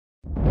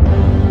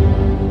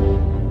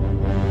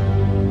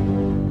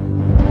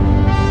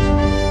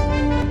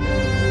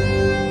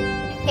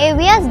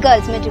AVS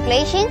Girls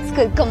Matriculation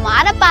School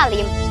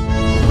Komarapalayam.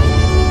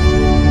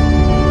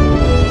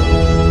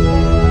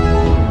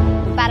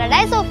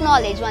 Paradise of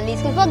knowledge, only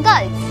school for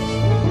girls.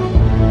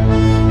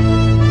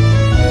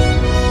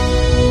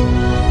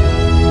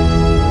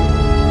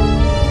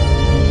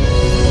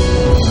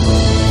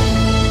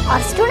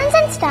 Our students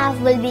and staff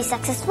will be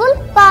successful,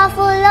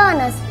 powerful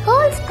learners who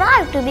will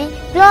strive to be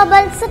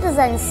global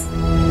citizens.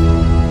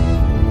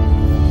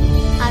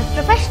 Our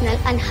professional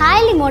and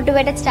highly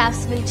motivated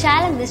staffs will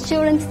challenge the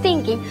students'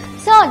 thinking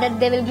so that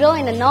they will grow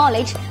in the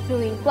knowledge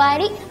through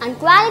inquiry and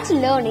quality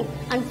learning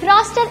and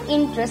foster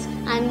interest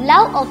and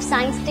love of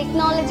science,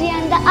 technology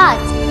and the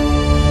arts.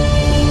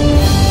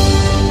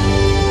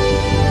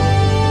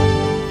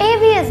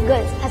 AVS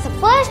Girls has a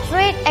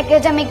first-rate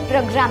academic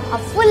program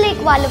of fully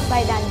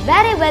qualified and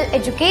very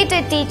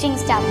well-educated teaching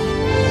staff.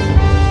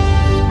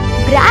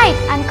 Bright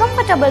and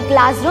comfortable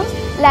classrooms,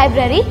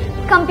 library,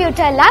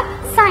 computer lab,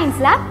 science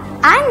lab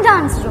and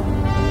dance room.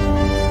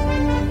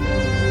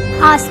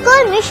 Our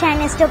school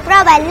mission is to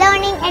provide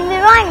learning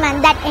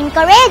environment that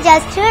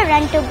encourages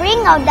children to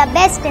bring out the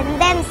best in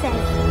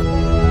themselves.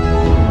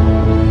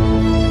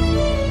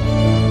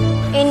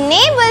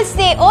 Enables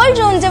their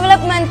all-round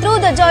development through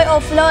the joy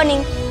of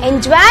learning,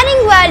 enjoying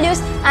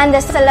values and the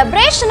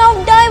celebration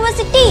of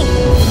diversity.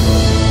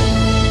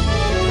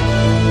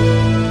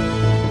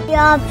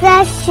 You're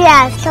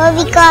precious, so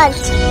we call